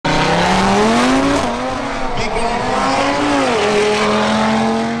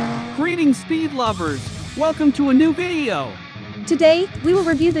lovers, welcome to a new video. Today, we will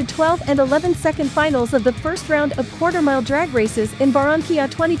review the 12 and 11-second finals of the first round of quarter-mile drag races in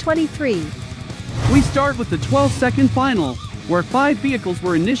Barranquilla 2023. We start with the 12-second final, where 5 vehicles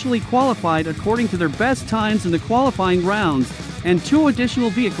were initially qualified according to their best times in the qualifying rounds, and 2 additional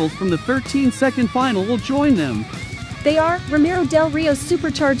vehicles from the 13-second final will join them. They are Ramiro Del Rio's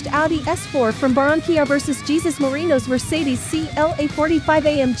supercharged Audi S4 from Barranquilla versus Jesus Moreno's Mercedes CLA 45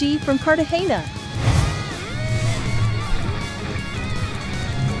 AMG from Cartagena.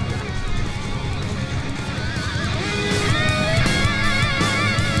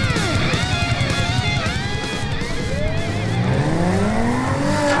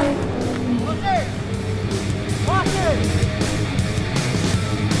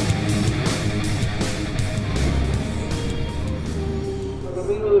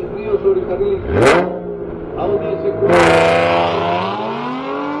 Del Río sobre carril Audi S4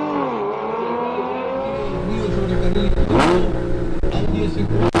 Río sobre carril Audi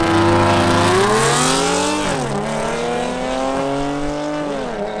S4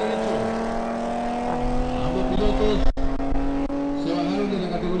 ambos pilotos se bajaron de la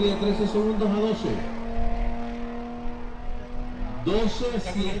categoría 13 segundos a 12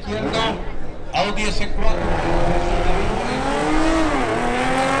 hacia la izquierda Audi S4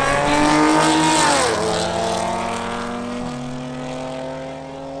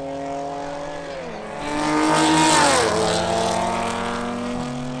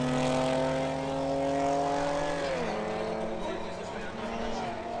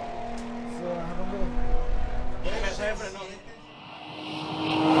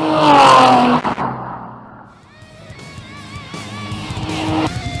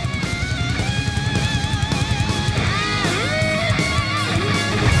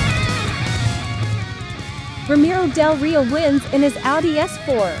 Ramiro Del Rio wins in his Audi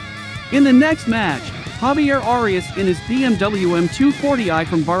S4. In the next match, Javier Arias in his BMW M240i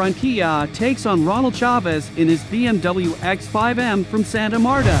from Barranquilla takes on Ronald Chavez in his BMW X5M from Santa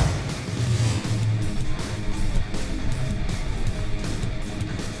Marta.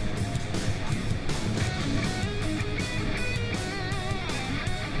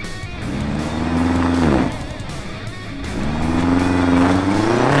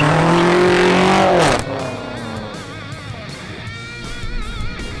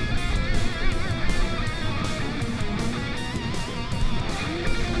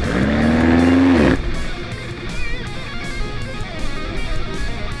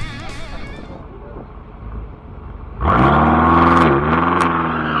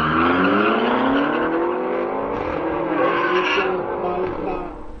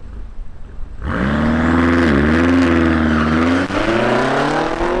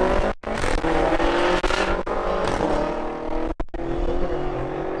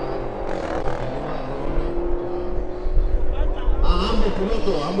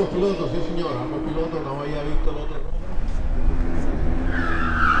 Ambos pilotos, sí señor, ambos pilotos, no había visto el otro.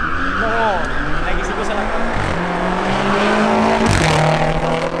 No, aquí sí puse la cara.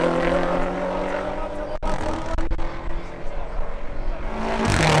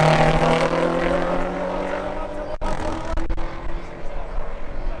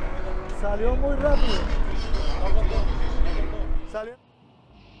 Salió muy rápido. Salió.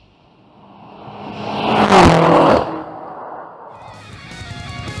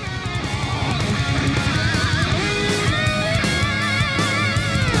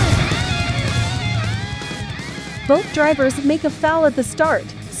 Both drivers make a foul at the start,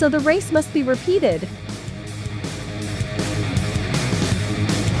 so the race must be repeated.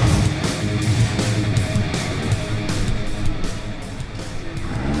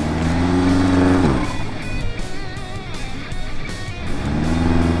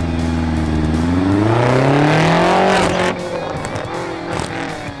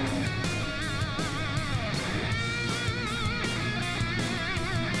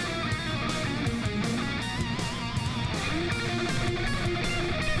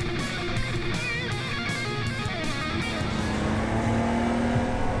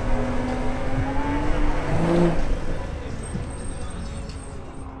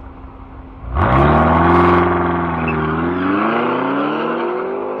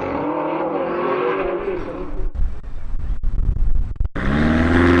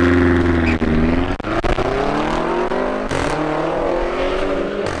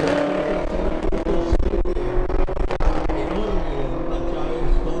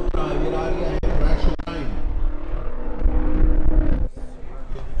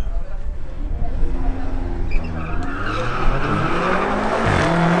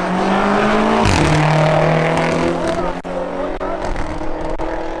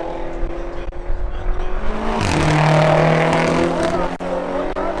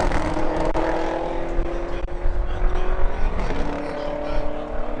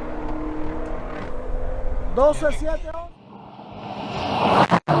 12, 7, 11.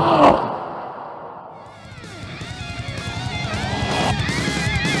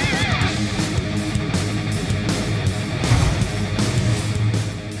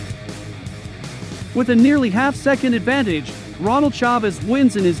 With a nearly half-second advantage, Ronald Chavez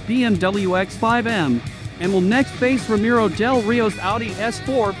wins in his BMW X5M, and will next face Ramiro Del Rio's Audi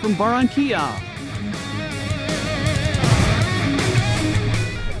S4 from Barranquilla.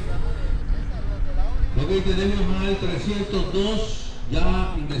 Ok, tenemos al 302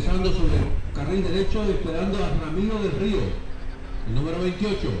 ya ingresando sobre el carril derecho, esperando a Ramiro del Río, el número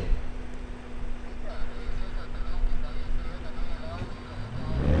 28.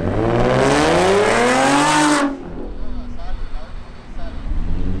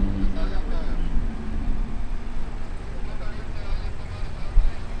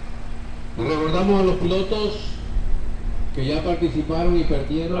 Recordamos a los pilotos que ya participaron y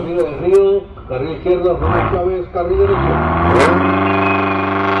perdieron. Ramiro del Río, carril izquierdo, Ronald Chávez, carril derecho.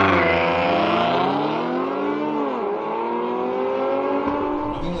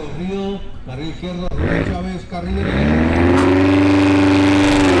 Ramiro del Río, carril izquierdo, Ronald Chávez, carril derecho.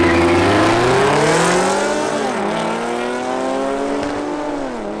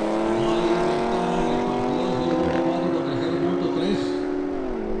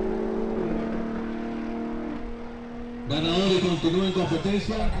 Ganador y continúa en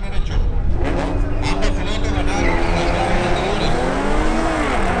competencia. Derecho. Ambos pilotos ganaron las carreras anteriores.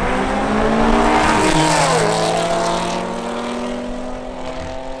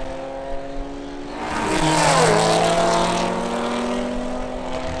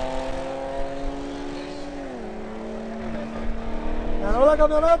 Ganó la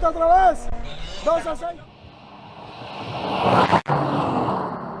camioneta otra vez. 2 a 6.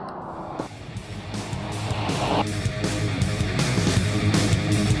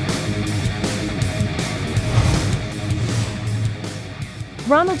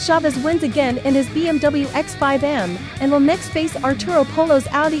 Ronald Chavez wins again in his BMW X5M, and will next face Arturo Polo's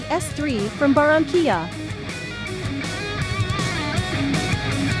Audi S3 from Barranquilla.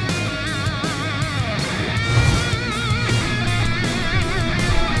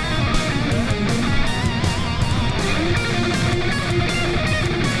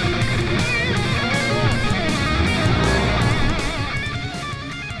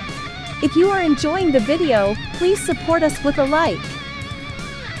 If you are enjoying the video, please support us with a like.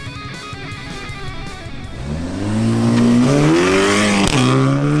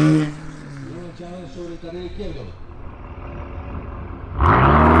 Sobre el carril izquierdo.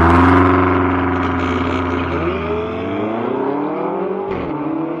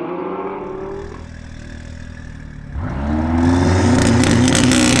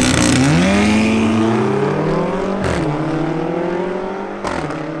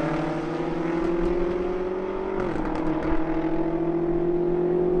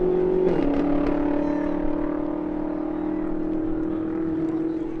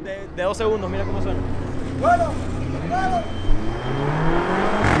 De 2 segundos, mira cómo suena. Bueno,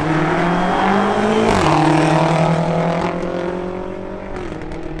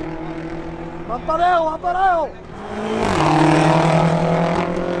 ¡Van parejo, van parejo!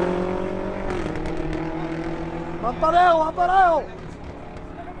 ¡Van parejo, van parejo!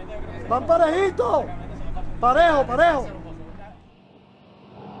 ¡Van parejito! ¡Parejo, parejo!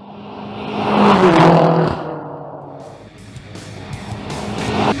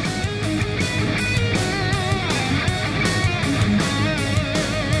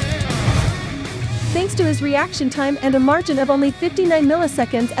 Thanks to his reaction time and a margin of only 59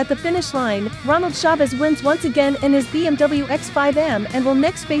 milliseconds at the finish line, Ronald Chavez wins once again in his BMW X5M and will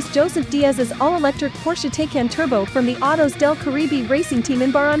next face Joseph Diaz's all-electric Porsche Taycan Turbo from the Autos del Caribe racing team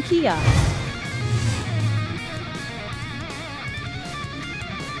in Barranquilla.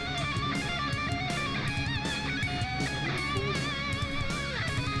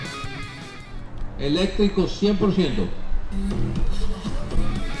 eléctrico 100%.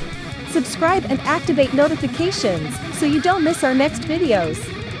 Subscribe and activate notifications so you don't miss our next videos.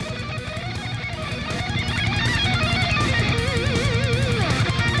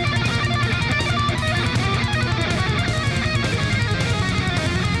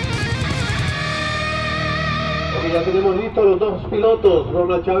 Ok, ya tenemos listos los dos pilotos.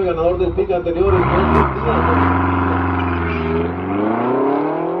 Ronald Chávez, ganador del Piques anterior,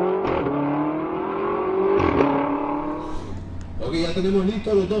 Ok, ya tenemos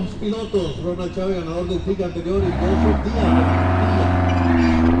listos los dos pilotos. Ronald Chávez, ganador del Piques anterior, y Joseph Díaz.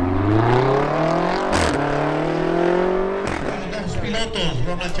 Los dos pilotos.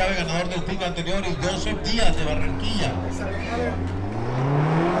 Ronald Chávez, ganador del Piques anterior, y Joseph Díaz de Barranquilla.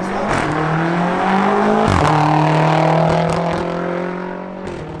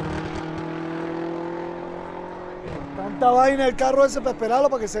 tiene el carro ese para esperarlo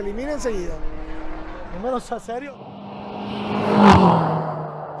para que se elimine enseguida. No me lo sé, serio.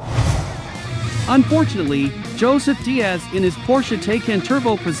 Unfortunately, Joseph Diaz in his Porsche Taycan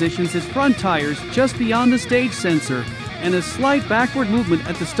Turbo positions his front tires just beyond the stage sensor, and a slight backward movement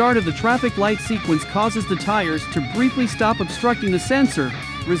at the start of the traffic light sequence causes the tires to briefly stop obstructing the sensor,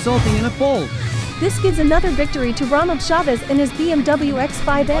 resulting in a fold. This gives another victory to Ronald Chavez in his BMW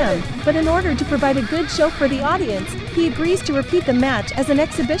X5M, but in order to provide a good show for the audience, he agrees to repeat the match as an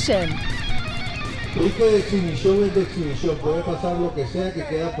exhibition. Pique de exhibición es de exhibición, puede pasar lo que sea que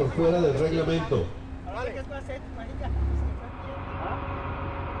queda por fuera del reglamento.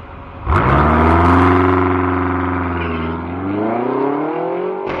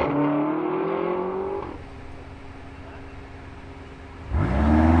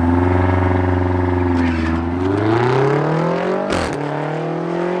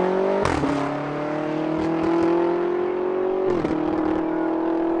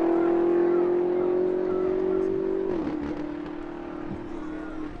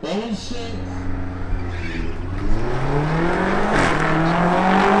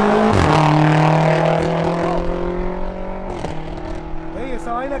 Ey,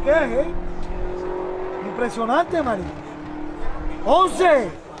 ¿esa vaina qué es, Impresionante, Mari. 11.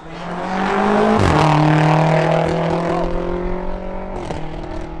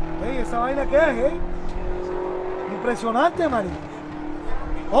 Ey, ¿esa vaina qué es, Impresionante, Mari.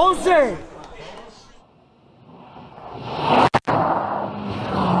 11.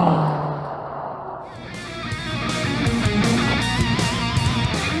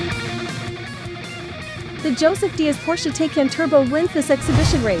 The Joseph Diaz Porsche Taycan Turbo wins this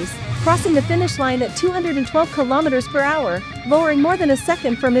exhibition race, crossing the finish line at 212 km per hour, lowering more than a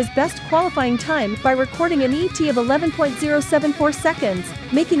second from his best qualifying time by recording an ET of 11.074 seconds,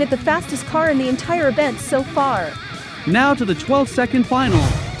 making it the fastest car in the entire event so far. Now to the 12-second final,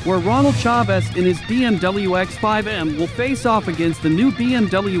 where Ronald Chavez in his BMW X5M will face off against the new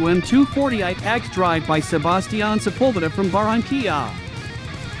BMW M240i xDrive by Sebastián Sepúlveda from Barranquilla.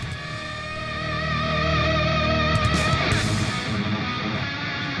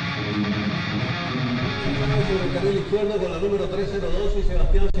 Sobre el carril izquierdo con la número 302 y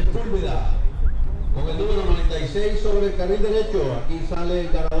Sebastián Sepúlveda. Con el número 96 sobre el carril derecho. Aquí sale el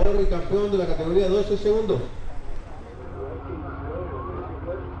ganador y campeón de la categoría 12 segundos.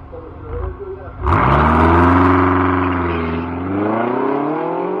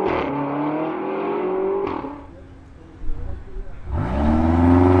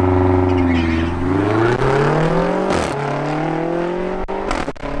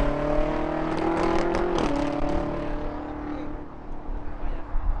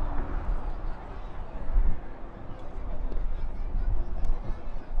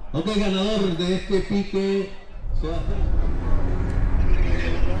 Ok, ganador de este pique, Sebastián.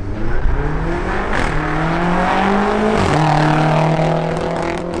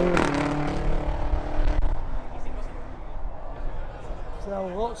 Se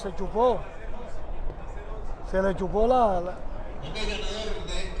ahogó, se chupó. Se le chupó la... Ok, ganador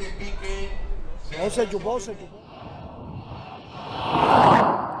de este pique, Oh, se chupó, se chupó.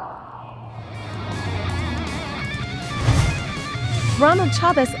 Ronald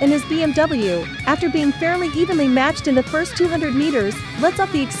Chavez in his BMW, after being fairly evenly matched in the first 200 meters, lets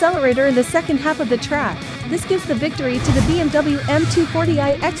off the accelerator in the second half of the track. This gives the victory to the BMW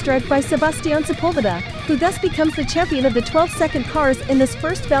M240i xDrive by Sebastián Sepúlveda, who thus becomes the champion of the 12-second cars in this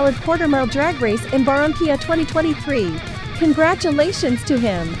first valid quarter-mile drag race in Barranquilla 2023. Congratulations to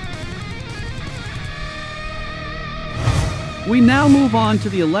him. We now move on to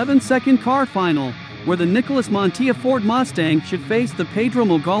the 11-second car final, where the Nicolas Montilla Ford Mustang should face the Pedro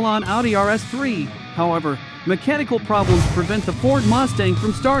Mogollon Audi RS3. However, mechanical problems prevent the Ford Mustang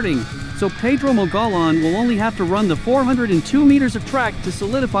from starting, so Pedro Mogollon will only have to run the 402 meters of track to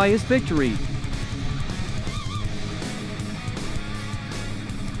solidify his victory.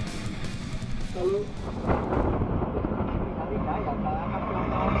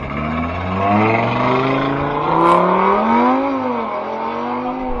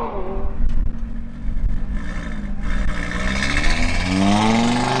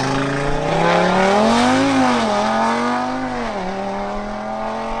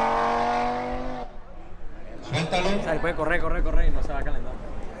 Ahí puede correr y no se va a calentar.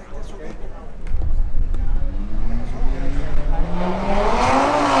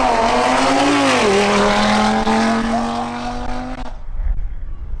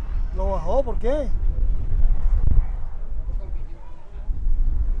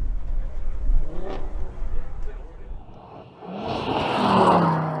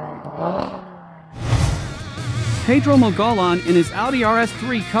 Pedro Mogollon in his Audi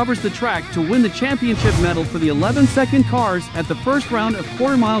RS3 covers the track to win the championship medal for the 11-second cars at the first round of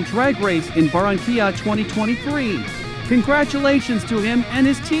quarter-mile drag race in Barranquilla 2023. Congratulations to him and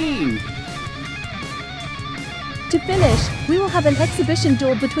his team! To finish, we will have an exhibition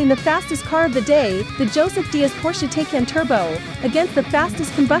duel between the fastest car of the day, the Joseph Diaz Porsche Taycan Turbo, against the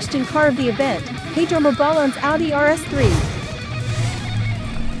fastest combustion car of the event, Pedro Mogollon's Audi RS3.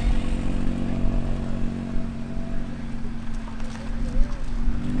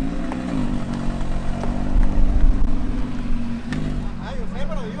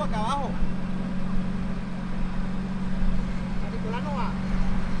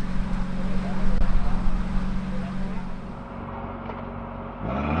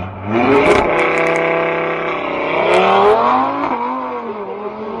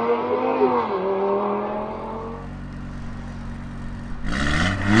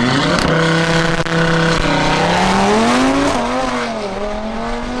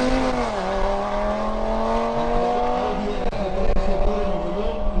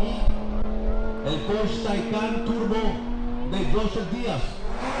 El Porsche Taycan Turbo de Joseph Diaz.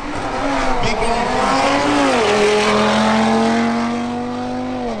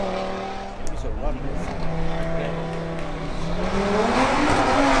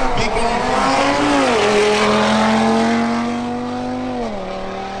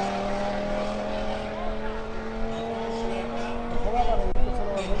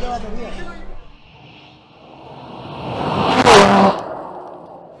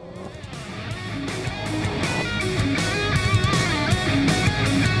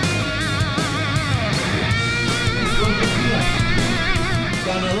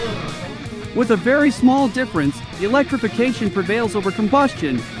 With a very small difference, electrification prevails over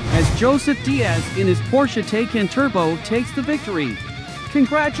combustion, as Joseph Diaz in his Porsche Taycan Turbo takes the victory.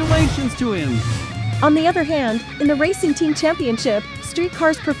 Congratulations to him! On the other hand, in the Racing Team Championship, Street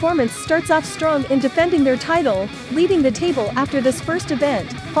Cars Performance starts off strong in defending their title, leading the table after this first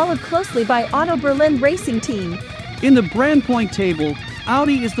event, followed closely by Auto Berlin Racing Team. In the brand point table,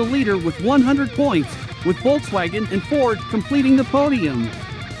 Audi is the leader with 100 points, with Volkswagen and Ford completing the podium.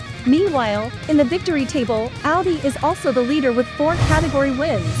 Meanwhile, in the victory table, Audi is also the leader with 4 category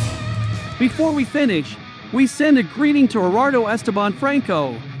wins. Before we finish, we send a greeting to Gerardo Esteban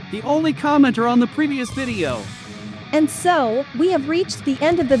Franco, the only commenter on the previous video. And so, we have reached the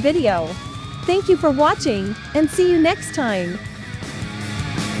end of the video. Thank you for watching, and see you next time.